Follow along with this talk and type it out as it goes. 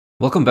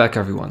Welcome back,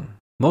 everyone.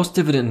 Most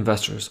dividend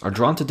investors are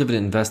drawn to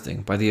dividend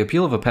investing by the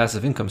appeal of a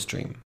passive income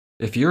stream.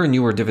 If you're a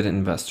newer dividend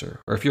investor,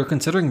 or if you're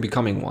considering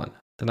becoming one,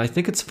 then I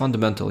think it's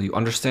fundamental you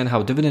understand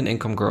how dividend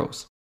income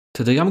grows.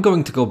 Today I'm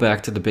going to go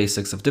back to the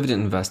basics of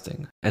dividend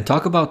investing and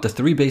talk about the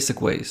 3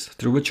 basic ways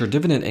through which your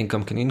dividend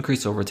income can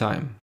increase over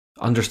time.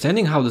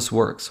 Understanding how this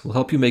works will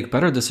help you make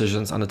better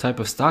decisions on the type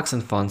of stocks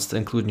and funds to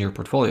include in your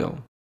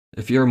portfolio.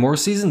 If you're a more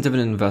seasoned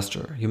dividend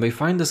investor, you may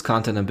find this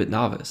content a bit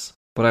novice,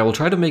 but I will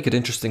try to make it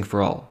interesting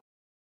for all.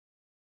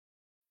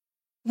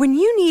 When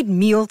you need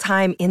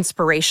mealtime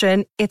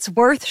inspiration, it's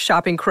worth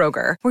shopping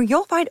Kroger, where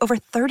you'll find over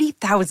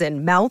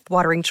 30,000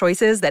 mouth-watering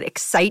choices that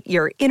excite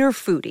your inner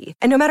foodie.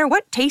 And no matter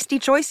what tasty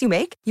choice you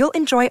make, you'll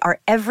enjoy our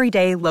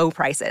everyday low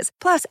prices,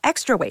 plus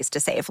extra ways to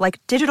save,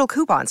 like digital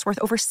coupons worth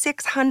over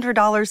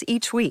 $600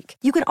 each week.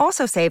 You can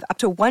also save up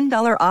to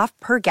 $1 off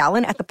per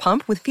gallon at the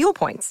pump with fuel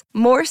points.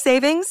 More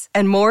savings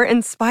and more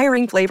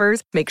inspiring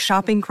flavors make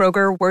shopping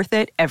Kroger worth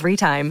it every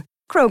time.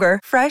 Kroger,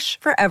 fresh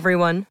for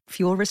everyone.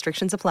 Fuel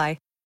restrictions apply.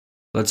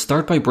 Let's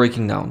start by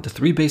breaking down the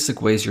 3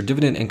 basic ways your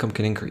dividend income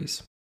can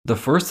increase. The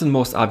first and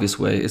most obvious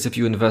way is if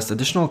you invest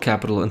additional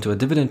capital into a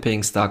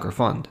dividend-paying stock or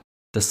fund.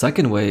 The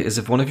second way is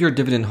if one of your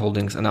dividend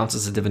holdings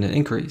announces a dividend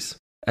increase.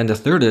 And the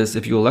third is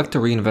if you elect to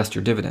reinvest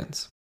your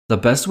dividends. The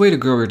best way to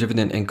grow your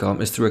dividend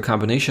income is through a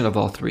combination of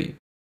all 3.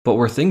 But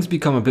where things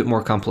become a bit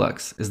more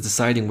complex is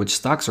deciding which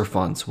stocks or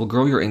funds will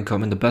grow your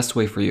income in the best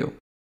way for you.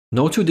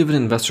 No 2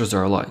 dividend investors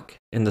are alike,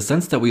 in the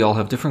sense that we all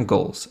have different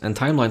goals and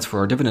timelines for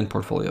our dividend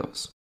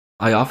portfolios.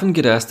 I often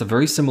get asked a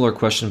very similar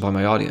question by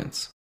my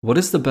audience. What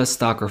is the best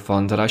stock or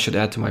fund that I should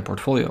add to my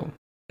portfolio?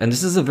 And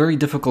this is a very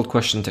difficult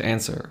question to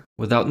answer,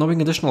 without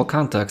knowing additional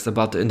context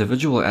about the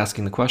individual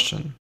asking the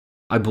question.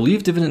 I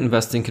believe dividend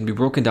investing can be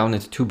broken down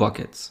into 2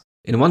 buckets.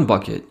 In one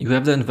bucket, you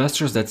have the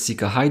investors that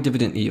seek a high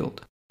dividend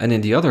yield, and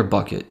in the other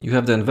bucket, you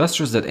have the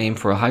investors that aim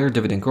for a higher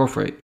dividend growth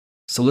rate.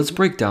 So let's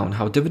break down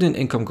how dividend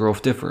income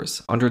growth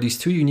differs under these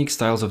 2 unique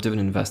styles of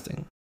dividend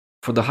investing.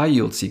 For the high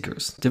yield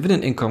seekers,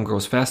 dividend income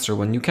grows faster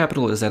when new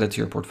capital is added to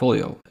your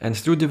portfolio and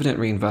through dividend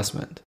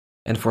reinvestment.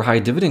 And for high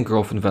dividend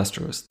growth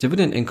investors,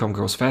 dividend income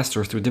grows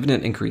faster through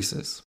dividend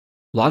increases.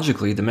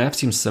 Logically, the math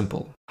seems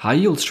simple. High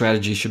yield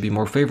strategies should be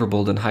more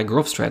favorable than high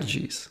growth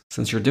strategies,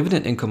 since your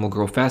dividend income will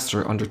grow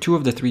faster under 2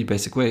 of the 3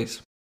 basic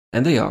ways.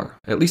 And they are,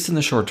 at least in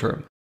the short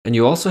term. And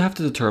you also have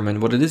to determine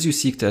what it is you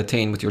seek to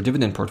attain with your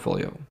dividend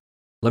portfolio.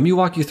 Let me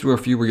walk you through a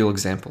few real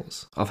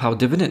examples of how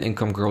dividend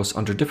income grows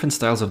under different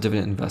styles of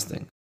dividend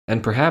investing.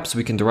 And perhaps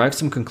we can derive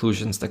some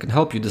conclusions that can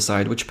help you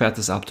decide which path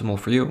is optimal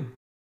for you.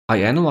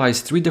 I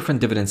analyzed 3 different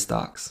dividend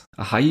stocks,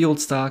 a high yield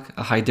stock,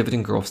 a high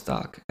dividend growth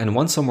stock, and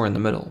one somewhere in the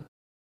middle.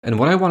 And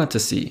what I wanted to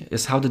see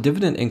is how the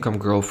dividend income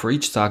growth for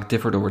each stock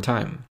differed over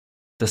time.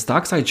 The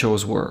stocks I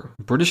chose were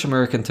British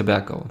American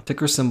Tobacco,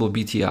 ticker symbol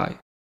BTI,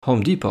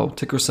 Home Depot,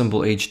 ticker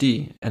symbol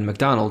HD, and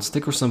McDonald's,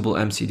 ticker symbol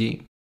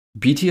MCD.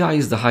 BTI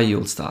is the high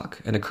yield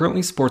stock, and it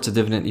currently sports a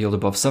dividend yield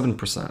above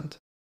 7%.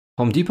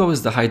 Home Depot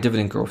is the high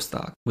dividend growth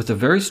stock, with a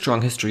very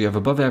strong history of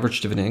above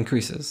average dividend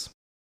increases.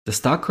 The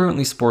stock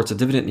currently sports a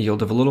dividend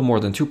yield of a little more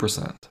than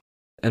 2%.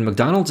 And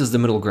McDonald's is the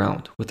middle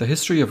ground, with a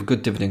history of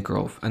good dividend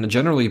growth and a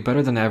generally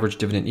better than average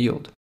dividend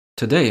yield.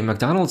 Today,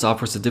 McDonald's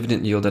offers a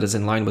dividend yield that is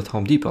in line with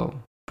Home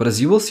Depot. But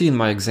as you will see in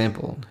my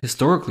example,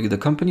 historically the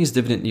company's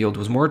dividend yield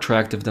was more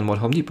attractive than what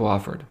Home Depot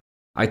offered.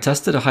 I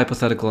tested a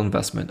hypothetical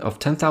investment of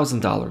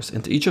 $10,000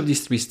 into each of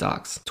these 3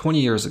 stocks 20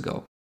 years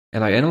ago.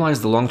 And I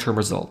analyzed the long-term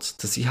results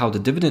to see how the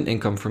dividend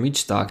income from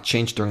each stock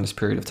changed during this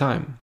period of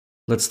time.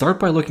 Let's start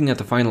by looking at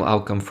the final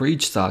outcome for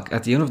each stock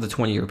at the end of the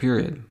 20-year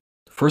period.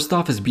 First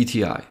off is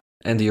BTI,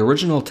 and the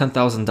original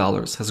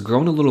 $10,000 has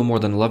grown a little more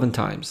than 11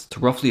 times to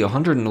roughly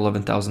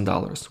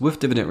 $111,000 with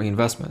dividend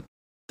reinvestment.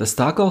 The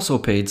stock also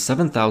paid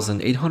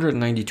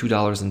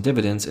 $7,892 in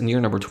dividends in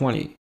year number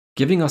 20,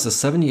 giving us a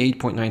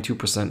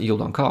 78.92% yield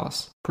on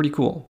cost. Pretty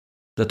cool.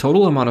 The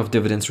total amount of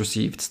dividends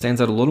received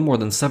stands at a little more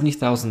than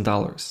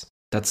 $70,000.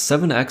 That's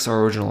 7x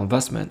our original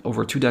investment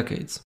over 2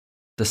 decades.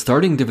 The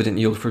starting dividend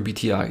yield for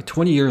BTI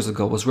 20 years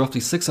ago was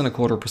roughly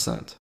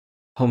 6.25%.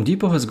 Home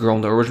Depot has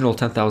grown the original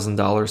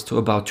 $10,000 to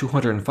about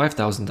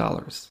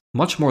 $205,000,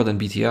 much more than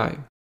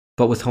BTI.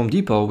 But with Home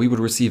Depot, we would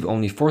receive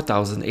only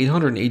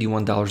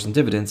 $4,881 in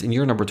dividends in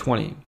year number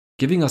 20,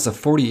 giving us a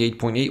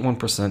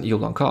 48.81%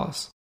 yield on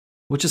cost,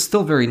 which is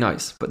still very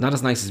nice, but not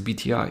as nice as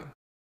BTI.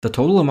 The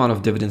total amount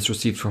of dividends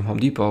received from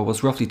Home Depot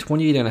was roughly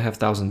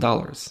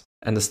 $28,500.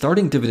 And the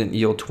starting dividend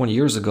yield 20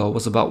 years ago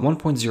was about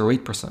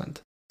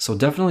 1.08%, so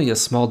definitely a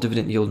small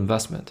dividend yield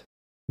investment.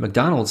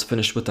 McDonald's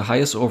finished with the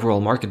highest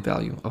overall market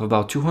value of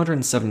about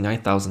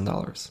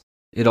 $279,000.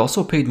 It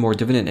also paid more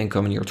dividend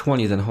income in year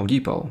 20 than Home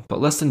Depot,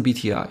 but less than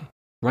BTI,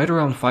 right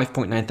around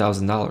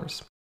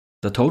 $5,900.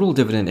 The total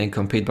dividend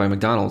income paid by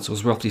McDonald's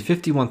was roughly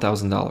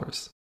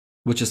 $51,000,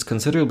 which is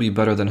considerably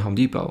better than Home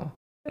Depot,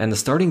 and the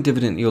starting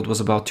dividend yield was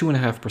about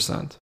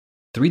 2.5%.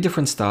 3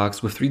 different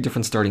stocks with 3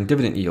 different starting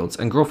dividend yields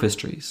and growth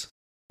histories,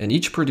 and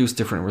each produced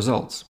different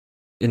results.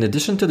 In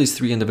addition to these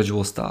three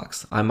individual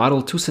stocks, I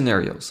modeled two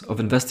scenarios of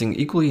investing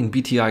equally in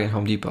BTI and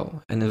Home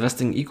Depot and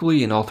investing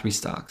equally in all three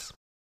stocks.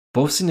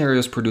 Both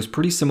scenarios produce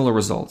pretty similar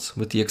results,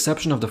 with the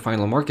exception of the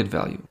final market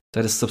value,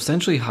 that is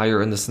substantially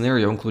higher in the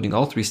scenario including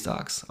all three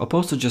stocks,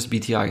 opposed to just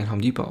BTI and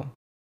Home Depot.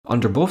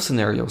 Under both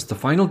scenarios, the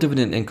final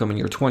dividend income in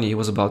year 20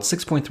 was about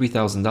 $6.3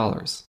 thousand,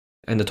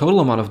 and the total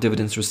amount of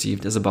dividends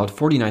received is about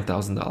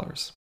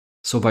 $49,000.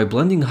 So by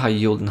blending high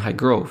yield and high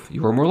growth,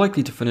 you are more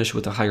likely to finish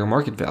with a higher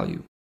market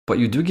value, but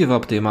you do give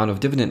up the amount of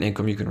dividend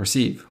income you can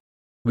receive.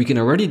 We can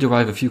already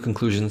derive a few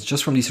conclusions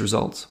just from these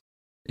results.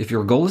 If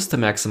your goal is to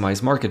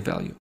maximize market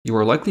value, you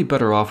are likely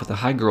better off with a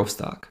high growth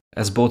stock,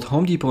 as both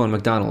Home Depot and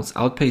McDonald's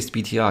outpaced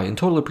BTI in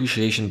total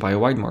appreciation by a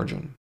wide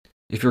margin.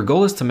 If your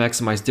goal is to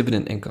maximize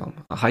dividend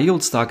income, a high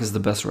yield stock is the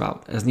best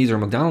route, as neither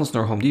McDonald's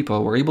nor Home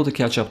Depot were able to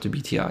catch up to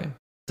BTI,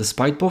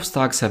 despite both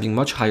stocks having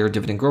much higher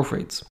dividend growth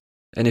rates.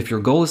 And if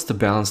your goal is to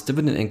balance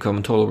dividend income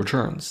and total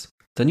returns,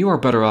 then you are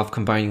better off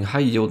combining high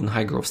yield and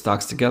high growth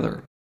stocks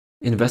together.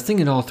 Investing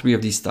in all three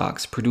of these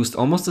stocks produced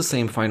almost the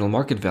same final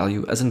market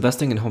value as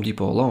investing in Home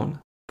Depot alone,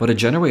 but it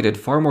generated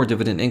far more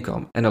dividend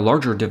income and a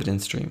larger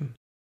dividend stream.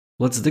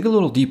 Let's dig a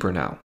little deeper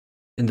now.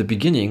 In the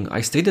beginning, I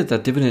stated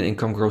that dividend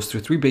income grows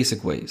through three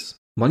basic ways: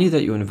 money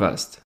that you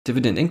invest,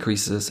 dividend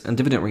increases, and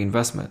dividend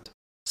reinvestment.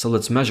 So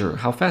let's measure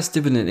how fast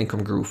dividend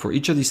income grew for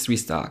each of these three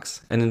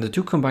stocks and in the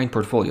two combined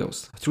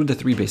portfolios through the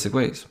three basic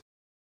ways.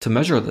 To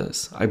measure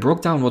this, I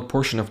broke down what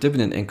portion of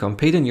dividend income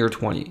paid in year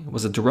 20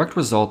 was a direct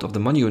result of the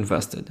money you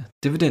invested,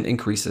 dividend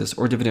increases,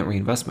 or dividend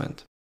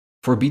reinvestment.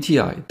 For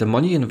BTI, the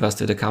money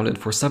invested accounted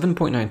for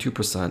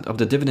 7.92% of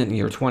the dividend in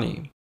year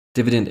 20,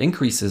 dividend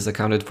increases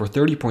accounted for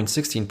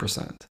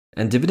 30.16%,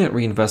 and dividend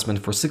reinvestment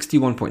for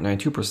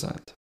 61.92%.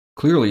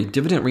 Clearly,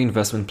 dividend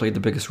reinvestment played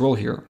the biggest role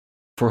here.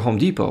 For Home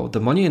Depot,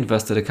 the money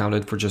invested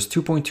accounted for just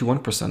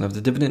 2.21% of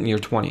the dividend in year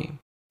 20,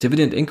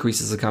 dividend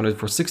increases accounted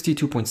for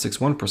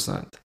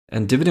 62.61%,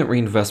 and dividend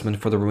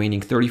reinvestment for the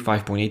remaining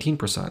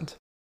 35.18%.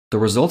 The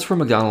results for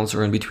McDonald's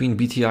are in between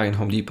BTI and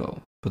Home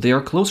Depot, but they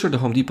are closer to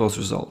Home Depot's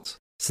results,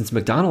 since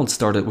McDonald's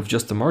started with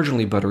just a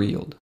marginally better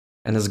yield,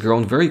 and has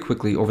grown very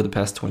quickly over the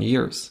past 20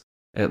 years,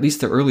 at least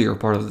the earlier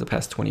part of the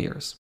past 20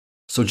 years.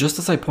 So just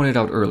as I pointed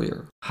out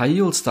earlier,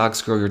 high-yield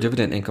stocks grow your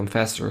dividend income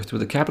faster through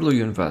the capital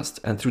you invest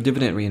and through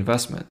dividend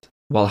reinvestment,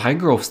 while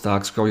high-growth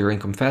stocks grow your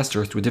income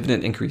faster through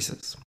dividend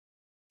increases.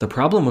 The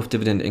problem with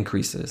dividend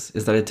increases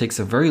is that it takes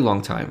a very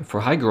long time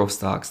for high-growth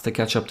stocks to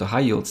catch up to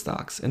high-yield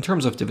stocks in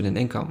terms of dividend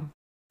income.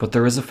 But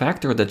there is a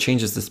factor that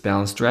changes this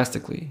balance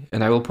drastically,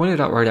 and I will point it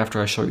out right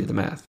after I show you the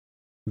math.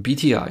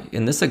 BTI,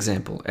 in this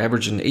example,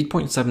 averaged an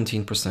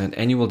 8.17%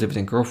 annual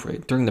dividend growth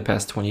rate during the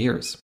past 20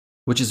 years,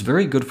 which is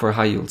very good for a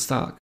high-yield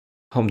stock.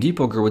 Home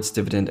Depot grew its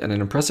dividend at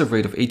an impressive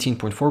rate of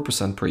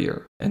 18.4% per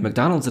year, and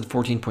McDonald's at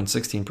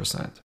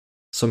 14.16%.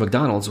 So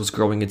McDonald's was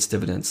growing its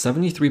dividend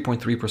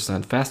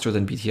 73.3% faster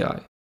than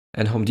BTI,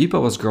 and Home Depot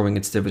was growing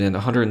its dividend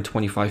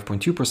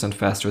 125.2%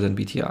 faster than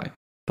BTI.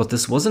 But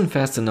this wasn't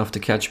fast enough to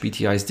catch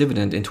BTI's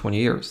dividend in 20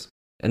 years,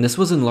 and this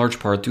was in large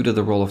part due to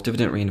the role of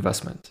dividend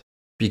reinvestment.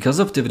 Because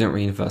of dividend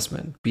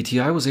reinvestment,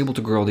 BTI was able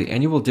to grow the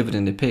annual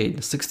dividend it paid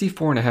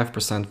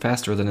 64.5%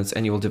 faster than its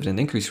annual dividend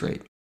increase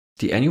rate.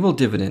 The annual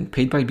dividend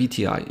paid by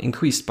BTI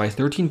increased by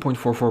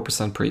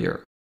 13.44% per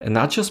year, and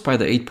not just by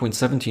the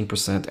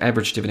 8.17%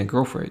 average dividend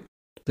growth rate.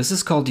 This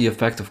is called the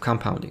effect of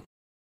compounding.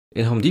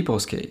 In Home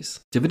Depot's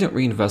case, dividend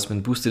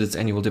reinvestment boosted its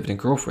annual dividend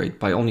growth rate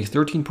by only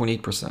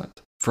 13.8%,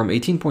 from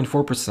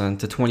 18.4%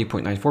 to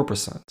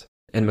 20.94%,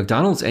 and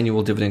McDonald's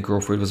annual dividend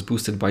growth rate was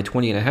boosted by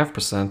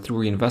 20.5% through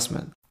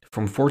reinvestment,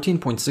 from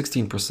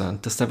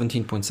 14.16% to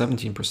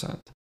 17.17%.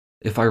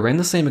 If I ran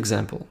the same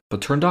example,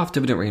 but turned off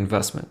dividend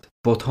reinvestment,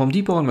 both Home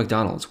Depot and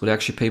McDonald's would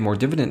actually pay more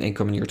dividend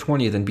income in year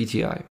 20 than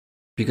BTI,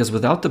 because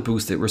without the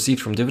boost it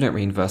received from dividend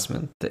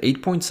reinvestment, the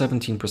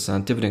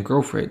 8.17% dividend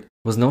growth rate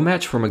was no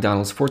match for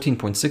McDonald's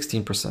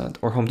 14.16%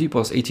 or Home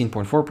Depot's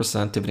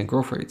 18.4% dividend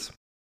growth rates.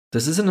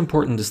 This is an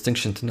important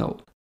distinction to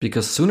note,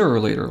 because sooner or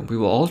later we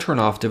will all turn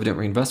off dividend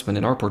reinvestment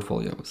in our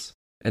portfolios.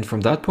 And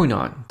from that point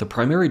on, the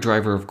primary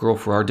driver of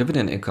growth for our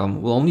dividend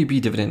income will only be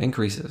dividend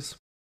increases.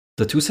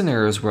 The two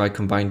scenarios where I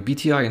combined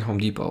BTI and Home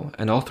Depot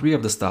and all three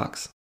of the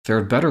stocks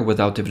fared better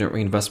without dividend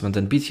reinvestment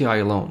than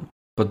BTI alone,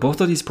 but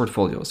both of these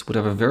portfolios would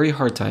have a very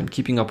hard time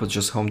keeping up with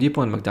just Home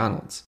Depot and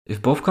McDonald's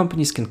if both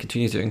companies can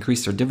continue to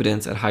increase their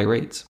dividends at high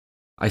rates.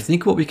 I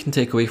think what we can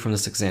take away from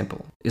this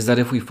example is that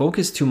if we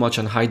focus too much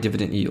on high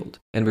dividend yield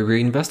and we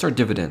reinvest our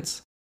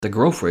dividends, the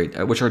growth rate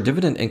at which our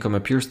dividend income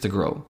appears to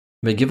grow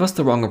may give us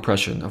the wrong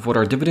impression of what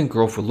our dividend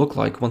growth will look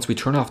like once we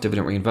turn off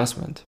dividend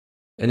reinvestment.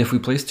 And if we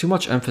place too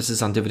much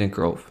emphasis on dividend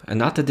growth and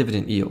not the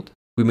dividend yield,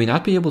 we may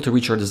not be able to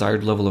reach our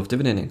desired level of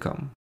dividend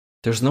income.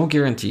 There's no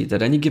guarantee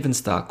that any given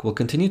stock will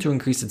continue to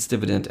increase its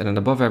dividend at an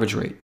above average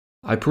rate.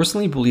 I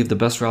personally believe the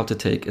best route to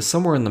take is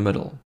somewhere in the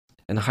middle,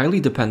 and highly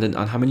dependent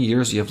on how many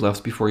years you have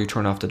left before you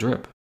turn off the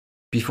drip.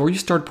 Before you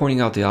start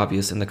pointing out the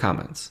obvious in the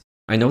comments,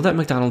 I know that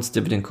McDonald's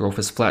dividend growth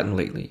has flattened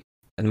lately,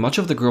 and much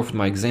of the growth in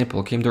my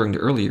example came during the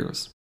early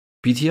years.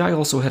 BTI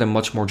also had a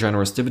much more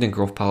generous dividend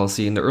growth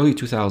policy in the early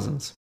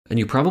 2000s, and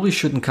you probably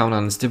shouldn't count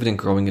on its dividend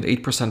growing at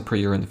 8% per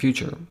year in the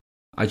future.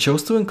 I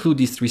chose to include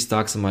these 3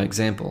 stocks in my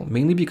example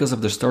mainly because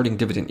of their starting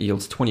dividend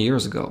yields 20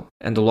 years ago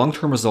and the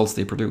long-term results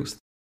they produced.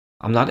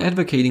 I'm not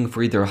advocating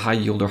for either a high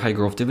yield or high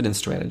growth dividend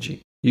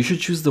strategy. You should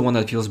choose the one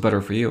that feels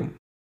better for you.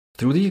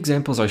 Through the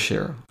examples I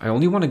share, I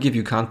only want to give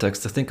you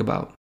context to think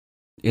about.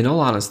 In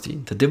all honesty,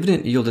 the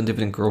dividend yield and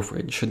dividend growth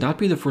rate should not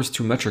be the first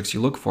 2 metrics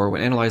you look for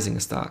when analyzing a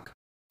stock.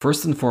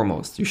 First and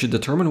foremost, you should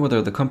determine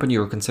whether the company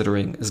you're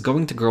considering is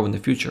going to grow in the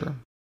future.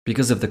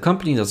 Because if the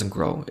company doesn't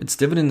grow, its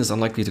dividend is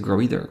unlikely to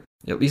grow either,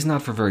 at least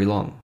not for very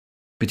long.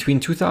 Between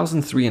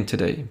 2003 and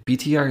today,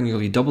 BTI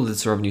nearly doubled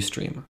its revenue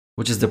stream,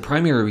 which is the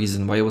primary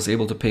reason why it was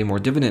able to pay more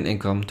dividend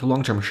income to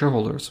long-term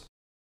shareholders.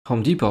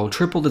 Home Depot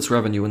tripled its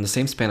revenue in the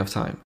same span of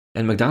time,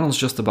 and McDonald's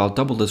just about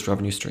doubled its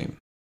revenue stream.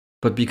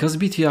 But because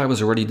BTI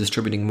was already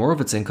distributing more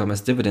of its income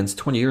as dividends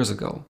 20 years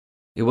ago,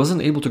 it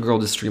wasn't able to grow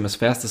this stream as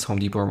fast as Home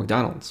Depot or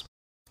McDonald's.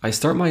 I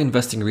start my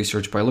investing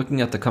research by looking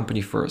at the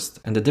company first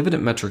and the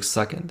dividend metrics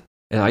second,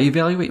 and I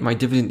evaluate my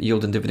dividend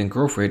yield and dividend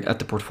growth rate at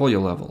the portfolio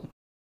level.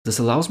 This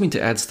allows me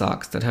to add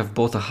stocks that have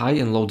both a high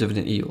and low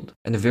dividend yield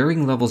and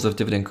varying levels of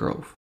dividend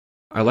growth.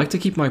 I like to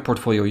keep my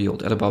portfolio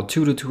yield at about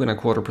 2 to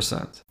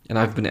 2.25%, and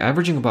I've been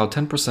averaging about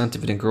 10%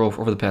 dividend growth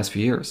over the past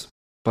few years.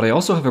 But I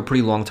also have a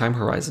pretty long time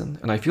horizon,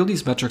 and I feel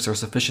these metrics are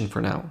sufficient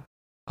for now.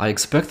 I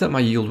expect that my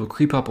yield will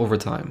creep up over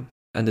time,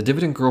 and the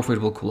dividend growth rate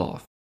will cool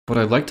off, but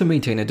I'd like to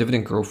maintain a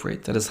dividend growth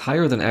rate that is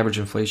higher than average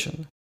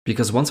inflation,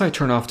 because once I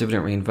turn off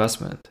dividend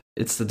reinvestment,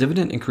 it's the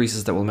dividend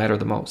increases that will matter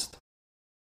the most.